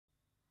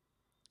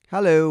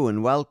Hello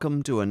and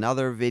welcome to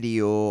another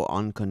video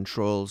on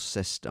control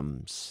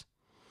systems.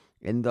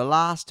 In the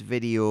last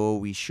video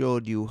we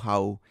showed you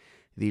how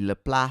the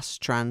Laplace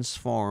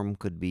transform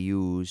could be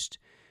used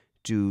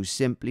to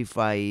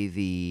simplify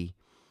the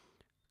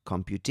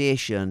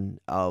computation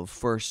of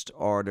first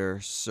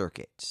order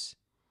circuits.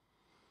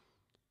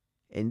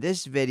 In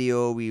this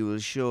video we will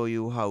show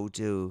you how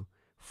to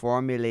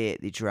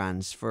formulate the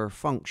transfer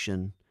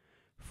function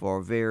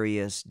for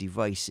various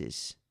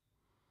devices.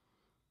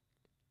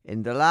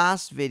 In the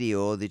last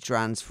video, the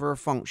transfer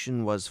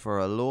function was for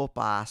a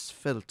low-pass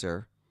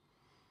filter,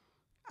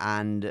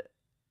 and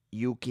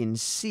you can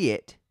see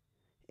it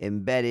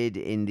embedded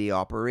in the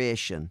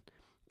operation.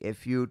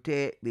 If you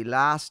take the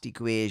last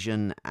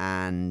equation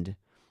and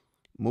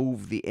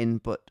move the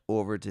input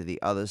over to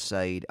the other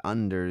side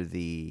under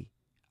the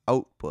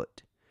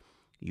output,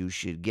 you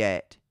should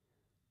get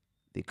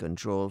the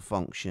control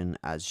function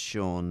as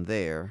shown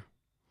there.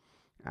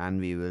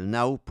 And we will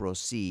now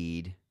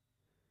proceed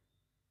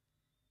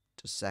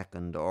to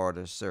second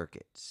order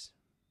circuits.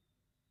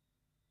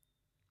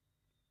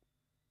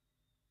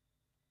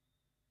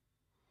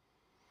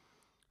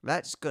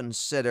 Let's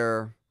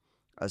consider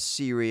a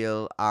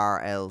serial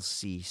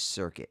RLC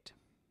circuit.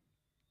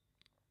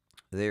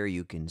 There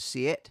you can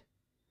see it,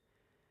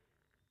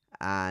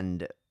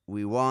 and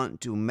we want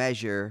to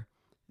measure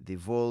the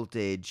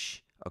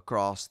voltage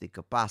across the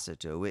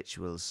capacitor, which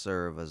will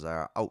serve as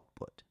our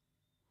output.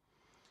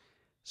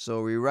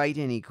 So we write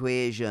an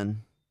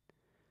equation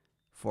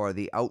for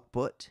the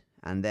output,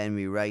 and then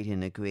we write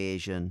an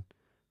equation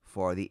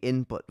for the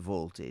input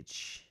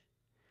voltage,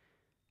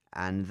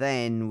 and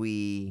then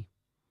we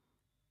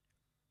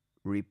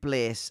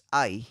replace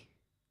I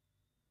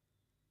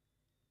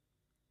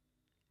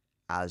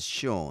as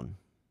shown,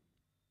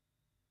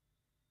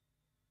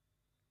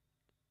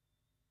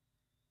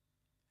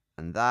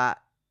 and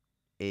that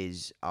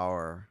is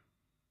our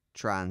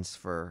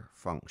transfer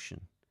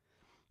function.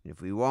 If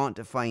we want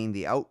to find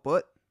the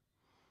output,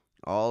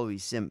 all we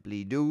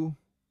simply do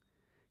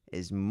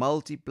is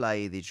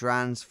multiply the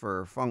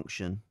transfer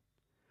function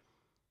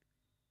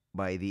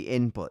by the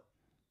input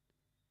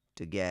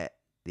to get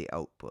the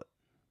output.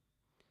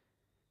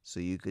 So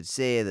you could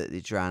say that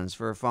the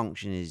transfer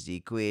function is the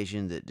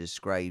equation that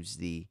describes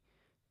the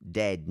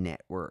dead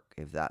network,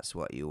 if that's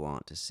what you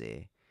want to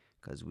say,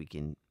 because we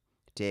can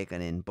take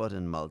an input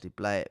and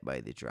multiply it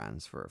by the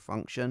transfer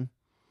function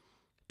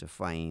to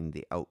find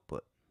the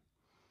output.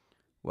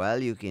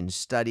 Well, you can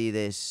study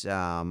this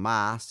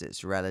math.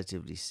 It's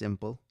relatively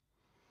simple.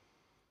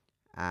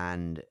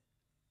 And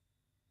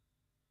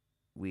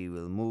we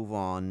will move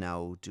on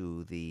now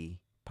to the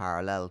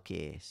parallel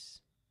case.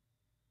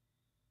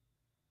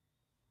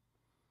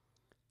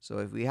 So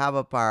if we have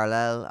a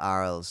parallel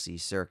RLC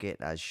circuit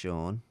as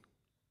shown,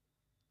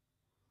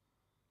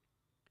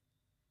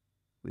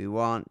 we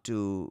want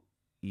to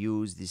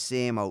use the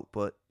same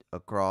output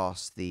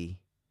across the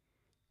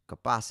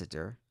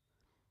capacitor.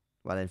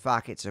 Well, in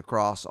fact, it's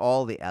across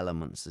all the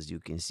elements. As you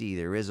can see,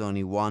 there is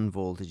only one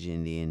voltage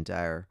in the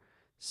entire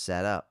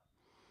setup.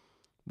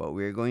 But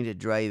we're going to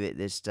drive it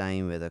this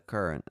time with a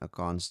current, a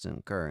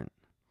constant current.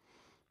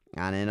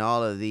 And in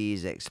all of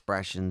these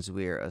expressions,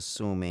 we're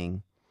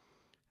assuming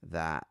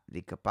that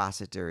the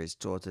capacitor is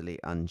totally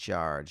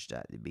uncharged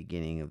at the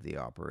beginning of the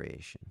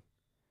operation.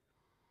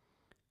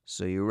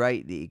 So you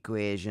write the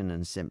equation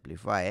and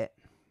simplify it.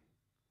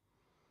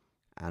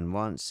 And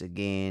once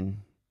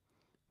again,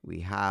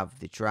 we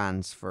have the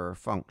transfer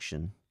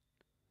function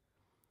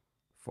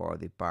for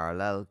the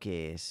parallel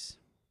case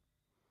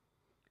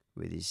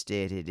with the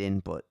stated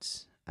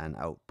inputs and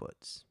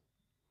outputs.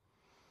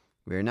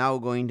 We're now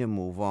going to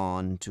move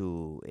on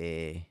to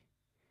a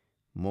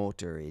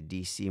motor, a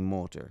DC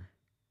motor,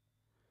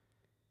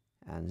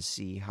 and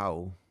see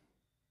how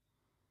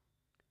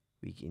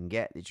we can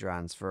get the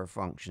transfer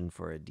function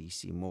for a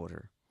DC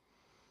motor.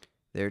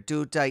 There are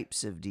two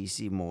types of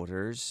DC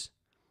motors.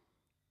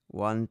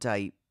 One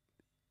type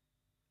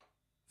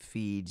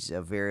feeds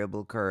a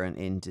variable current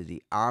into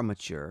the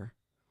armature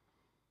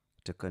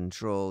to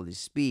control the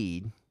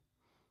speed,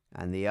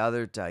 and the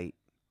other type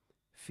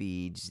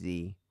feeds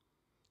the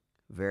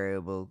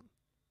variable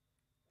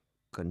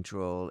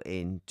control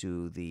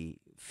into the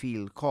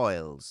field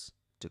coils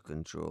to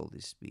control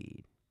the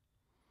speed.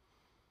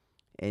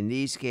 In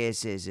these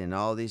cases, in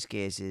all these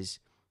cases,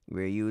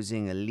 we're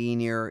using a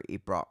linear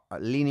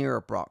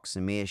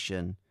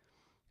approximation,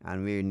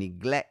 and we're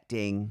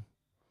neglecting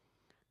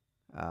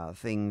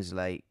things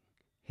like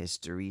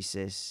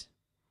hysteresis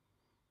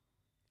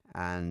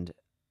and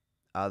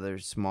other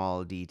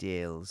small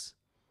details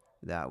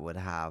that would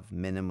have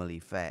minimal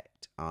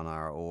effect on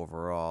our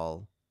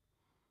overall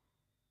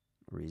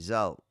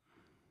result.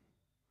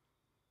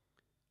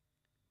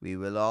 We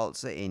will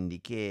also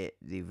indicate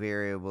the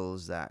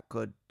variables that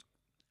could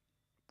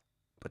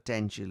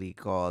potentially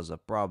cause a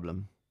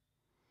problem.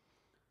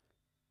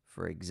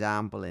 For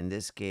example, in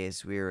this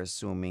case, we're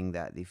assuming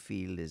that the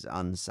field is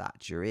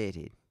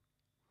unsaturated,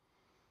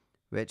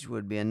 which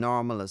would be a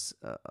normal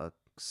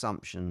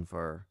assumption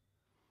for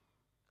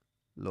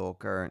low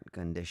current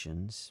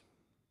conditions.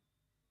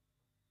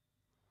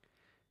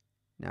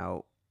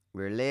 Now,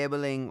 we're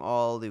labeling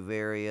all the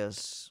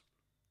various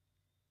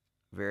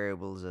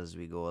variables as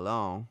we go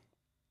along.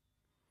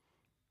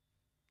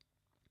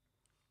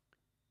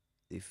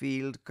 The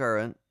field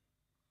current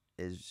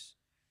is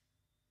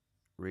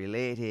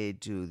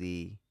related to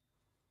the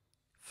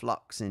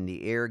flux in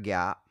the air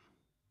gap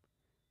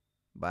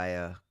by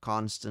a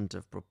constant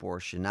of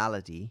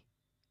proportionality,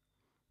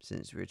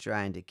 since we're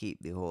trying to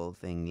keep the whole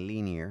thing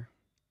linear.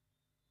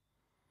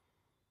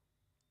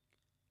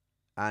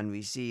 And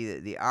we see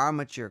that the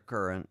armature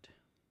current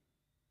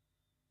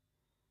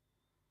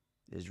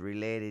is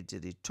related to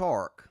the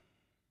torque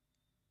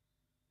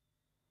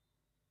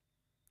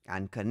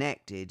and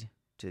connected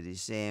to the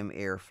same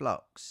air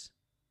flux.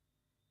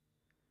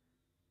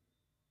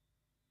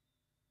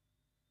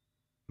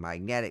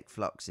 Magnetic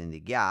flux in the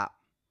gap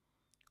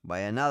by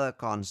another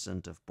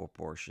constant of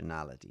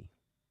proportionality.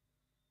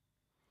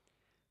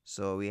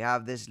 So we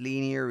have this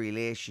linear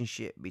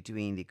relationship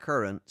between the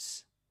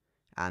currents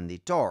and the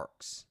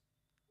torques,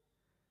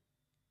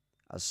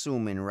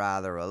 assuming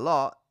rather a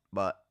lot,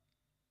 but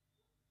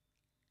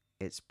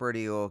it's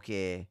pretty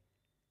okay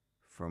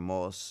for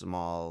most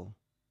small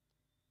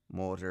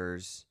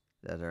motors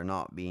that are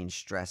not being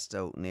stressed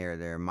out near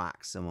their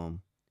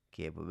maximum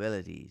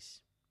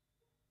capabilities.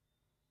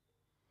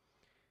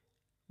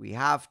 We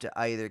have to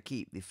either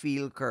keep the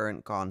field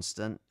current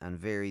constant and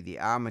vary the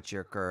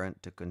armature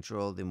current to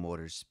control the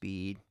motor's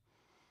speed,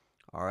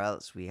 or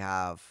else we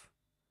have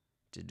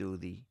to do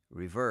the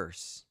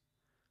reverse.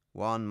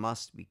 One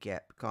must be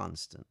kept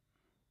constant.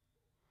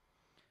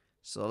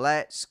 So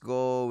let's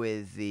go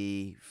with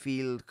the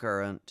field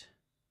current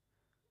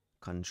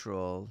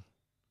control,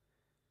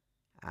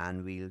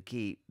 and we'll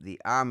keep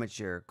the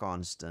armature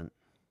constant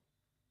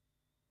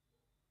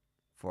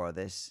for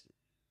this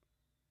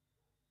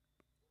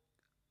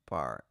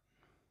part.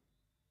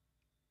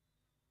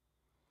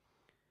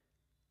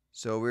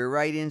 So we're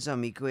writing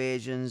some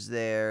equations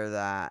there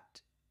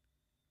that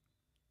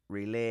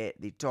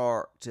relate the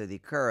torque to the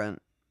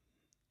current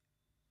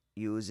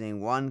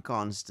using one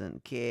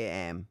constant,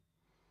 Km,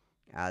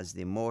 as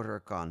the motor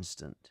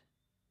constant.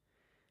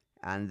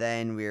 And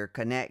then we're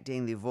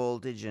connecting the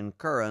voltage and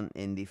current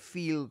in the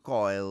field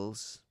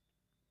coils,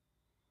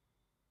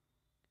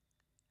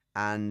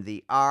 and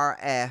the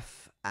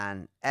RF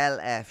and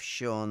LF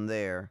shown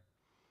there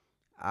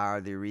are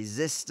the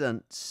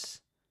resistance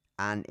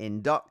and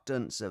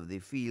inductance of the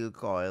field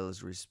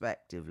coils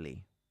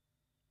respectively.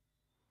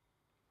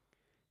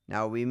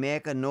 Now we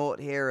make a note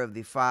here of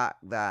the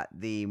fact that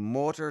the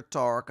motor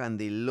torque and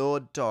the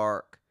load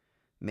torque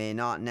may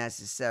not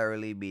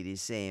necessarily be the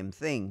same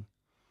thing,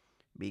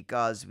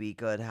 because we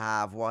could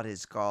have what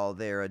is called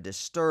there a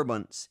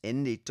disturbance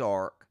in the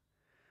torque,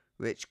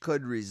 which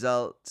could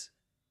result,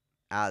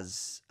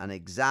 as an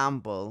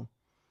example,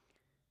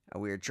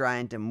 we're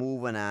trying to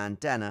move an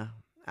antenna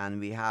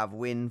and we have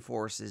wind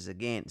forces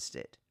against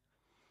it.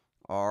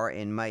 Or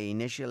in my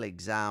initial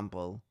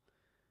example,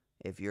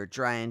 if you're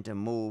trying to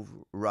move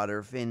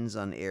rudder fins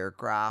on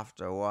aircraft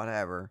or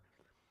whatever,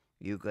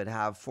 you could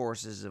have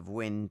forces of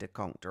wind to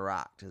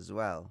counteract as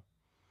well.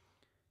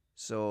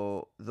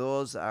 So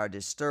those are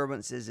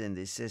disturbances in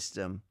the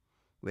system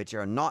which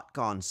are not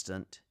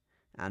constant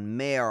and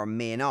may or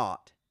may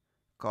not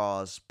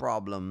cause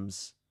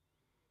problems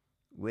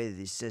with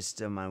the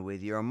system and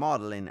with your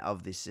modeling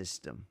of the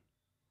system.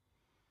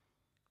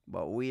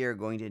 But we are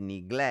going to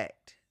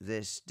neglect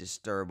this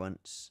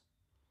disturbance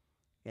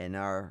in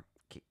our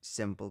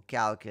simple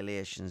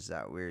calculations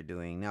that we're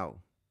doing now.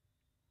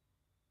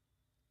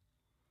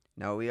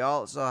 Now we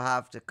also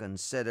have to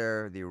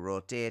consider the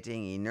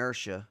rotating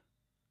inertia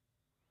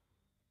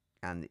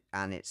and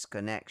its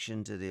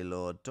connection to the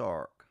load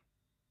torque.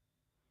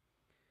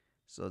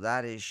 So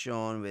that is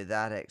shown with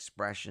that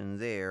expression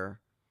there,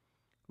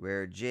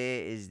 where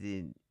J is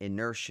the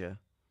inertia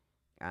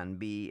and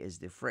B is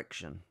the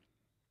friction.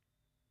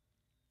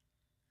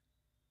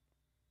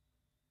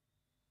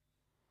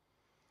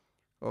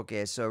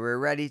 Okay, so we're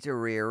ready to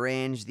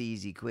rearrange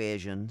these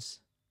equations.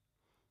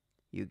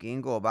 You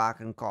can go back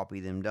and copy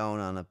them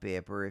down on a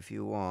paper if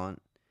you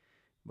want,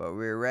 but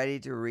we're ready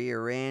to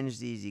rearrange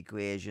these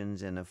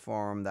equations in a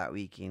form that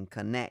we can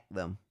connect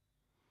them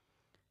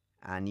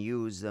and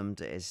use them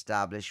to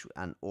establish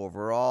an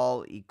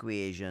overall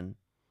equation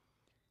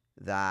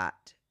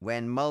that,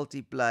 when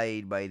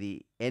multiplied by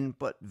the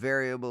input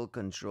variable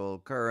control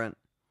current,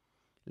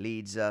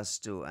 leads us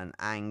to an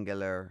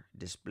angular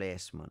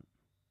displacement.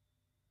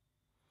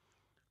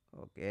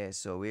 Okay,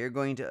 so we're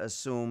going to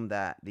assume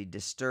that the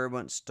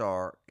disturbance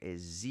torque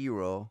is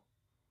 0,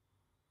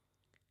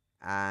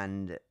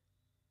 and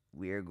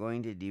we're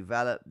going to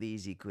develop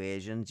these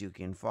equations. You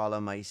can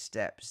follow my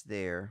steps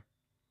there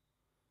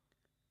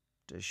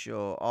to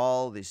show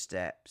all the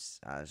steps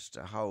as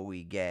to how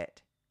we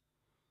get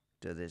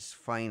to this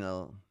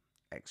final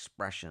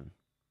expression,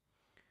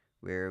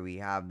 where we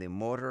have the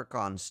motor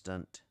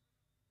constant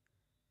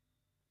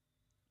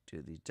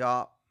to the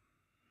top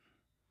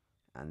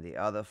and the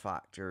other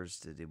factors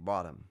to the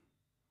bottom.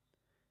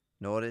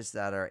 Notice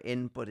that our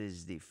input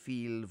is the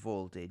field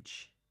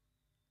voltage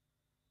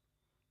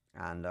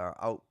and our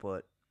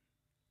output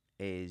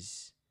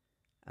is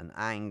an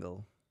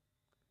angle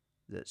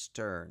that's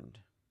turned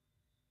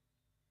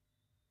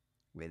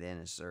within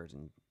a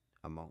certain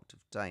amount of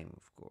time,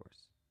 of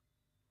course.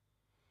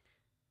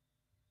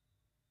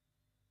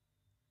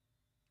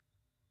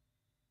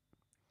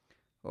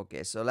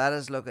 Okay, so let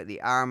us look at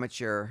the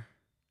armature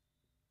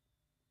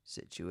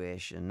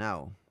situation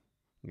now.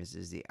 This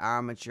is the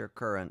armature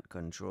current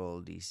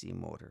control DC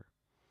motor.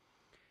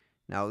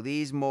 Now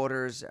these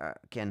motors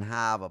can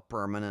have a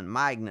permanent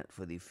magnet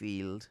for the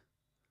field.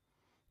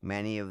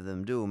 Many of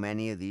them do.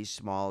 Many of these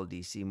small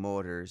DC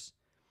motors,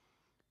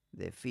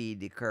 they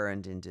feed the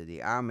current into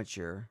the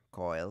armature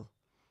coil,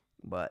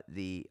 but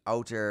the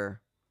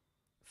outer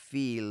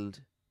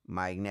field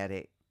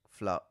magnetic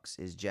flux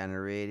is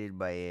generated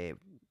by a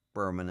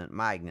permanent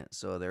magnet,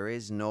 so there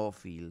is no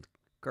field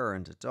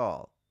current at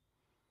all.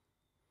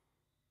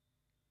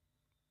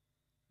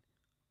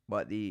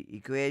 But the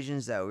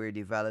equations that we're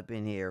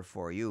developing here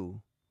for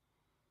you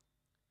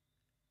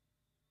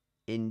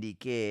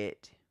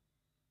indicate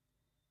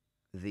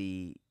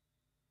the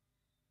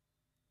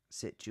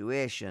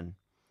situation.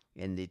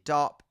 In the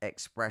top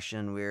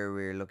expression where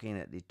we're looking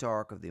at the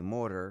torque of the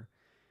motor,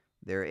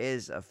 there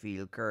is a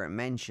field current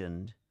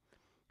mentioned,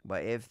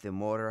 but if the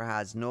motor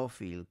has no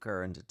field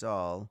current at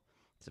all,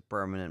 it's a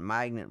permanent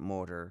magnet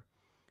motor,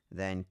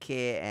 then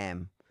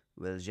Km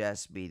will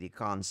just be the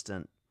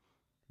constant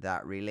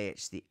that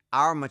relates the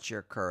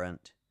armature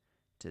current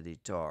to the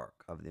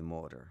torque of the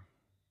motor.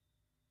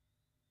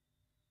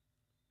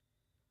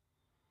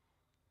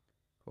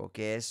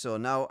 Okay, so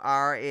now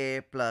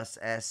Ra plus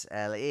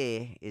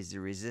SLA is the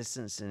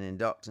resistance and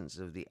inductance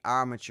of the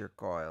armature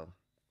coil,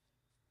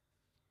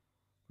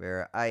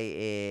 where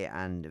Ia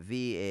and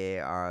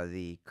Va are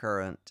the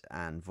current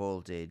and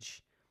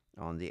voltage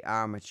on the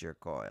armature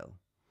coil.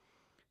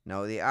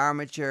 Now the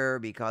armature,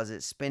 because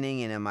it's spinning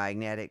in a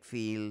magnetic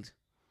field,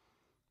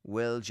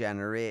 will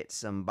generate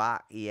some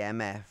back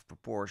EMF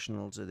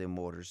proportional to the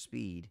motor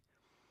speed.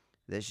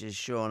 This is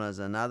shown as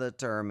another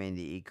term in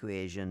the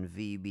equation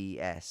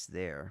VBS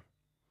there.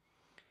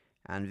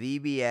 And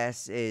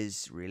VBS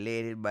is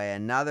related by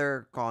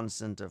another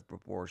constant of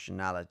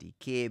proportionality,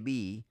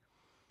 KB,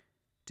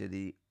 to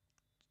the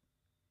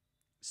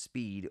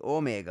speed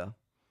omega.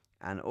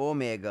 And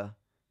omega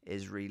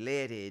is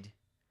related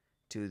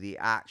to the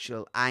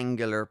actual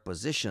angular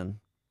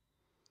position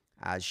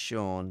as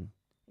shown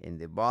in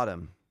the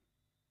bottom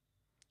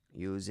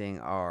using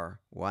our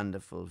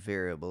wonderful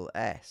variable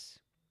S.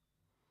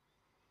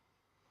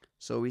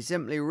 So we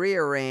simply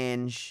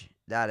rearrange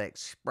that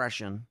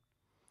expression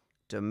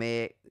to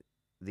make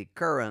the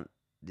current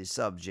the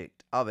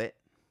subject of it,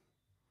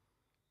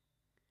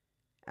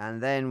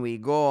 and then we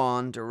go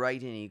on to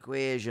write an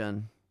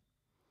equation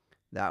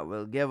that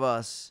will give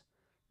us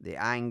the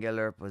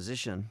angular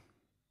position.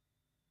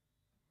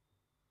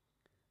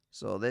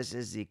 So this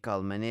is the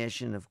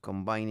culmination of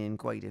combining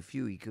quite a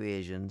few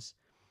equations,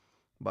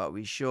 but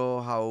we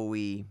show how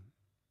we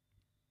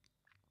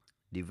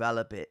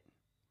develop it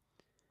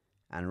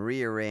and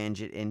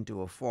rearrange it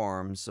into a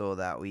form so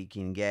that we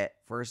can get,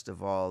 first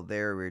of all,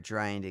 there we're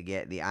trying to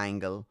get the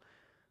angle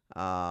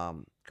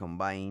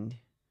combined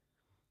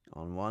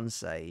on one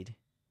side,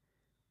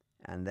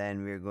 and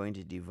then we're going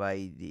to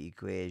divide the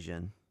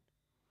equation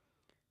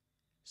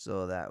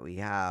so that we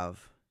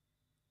have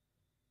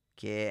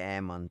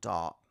Km on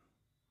top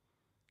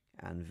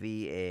and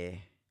Va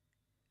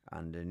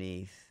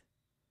underneath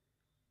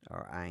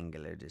our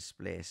angular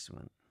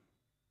displacement.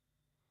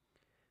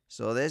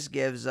 So this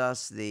gives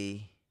us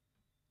the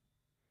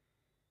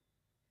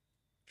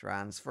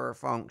transfer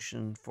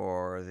function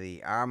for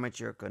the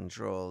armature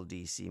control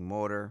DC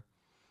motor.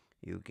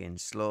 You can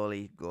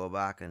slowly go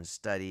back and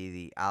study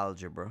the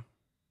algebra.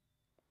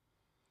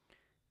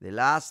 The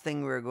last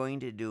thing we're going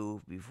to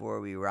do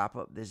before we wrap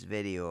up this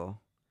video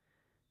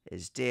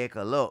is take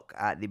a look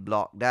at the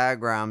block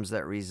diagrams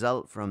that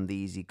result from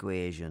these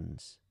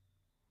equations.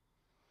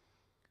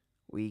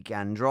 We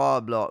can draw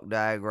a block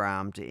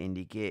diagram to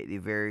indicate the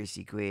various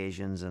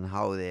equations and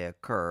how they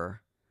occur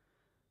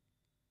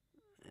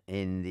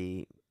in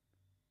the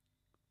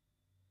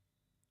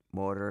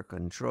motor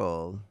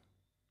control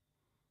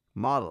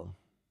model.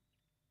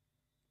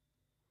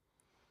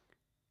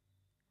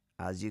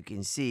 As you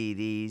can see,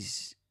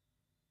 these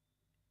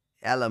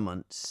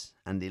elements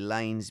and the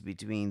lines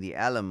between the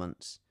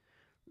elements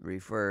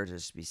refer to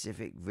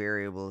specific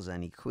variables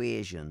and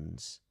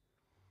equations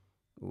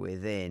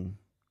within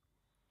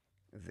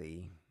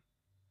the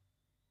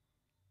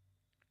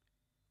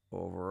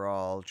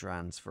overall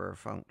transfer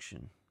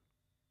function.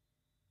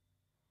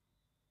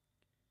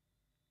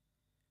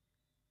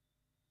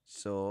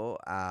 So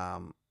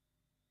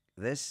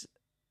this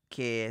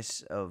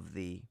case of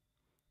the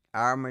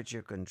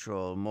armature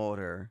control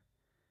motor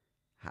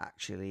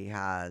actually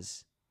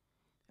has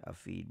a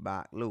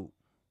feedback loop.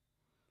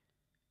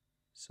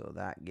 So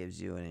that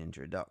gives you an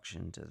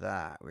introduction to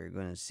that. We're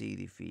going to see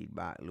the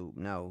feedback loop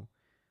now.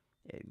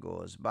 It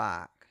goes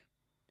back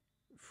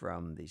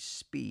from the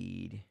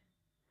speed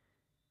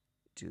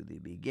to the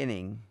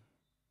beginning,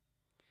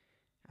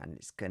 and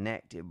it's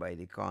connected by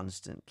the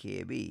constant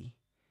KB,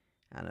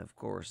 and of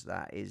course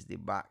that is the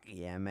back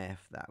EMF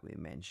that we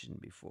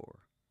mentioned before.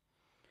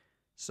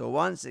 So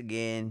once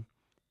again,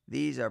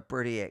 these are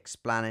pretty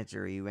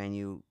explanatory when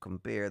you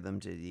compare them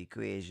to the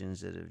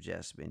equations that have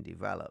just been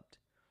developed.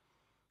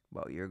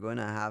 But you're going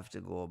to have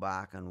to go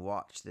back and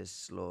watch this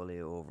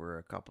slowly over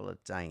a couple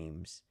of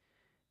times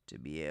to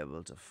be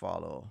able to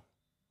follow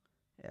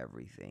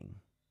everything.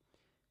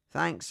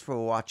 Thanks for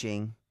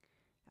watching,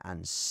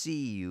 and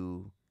see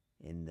you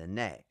in the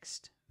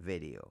next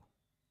video.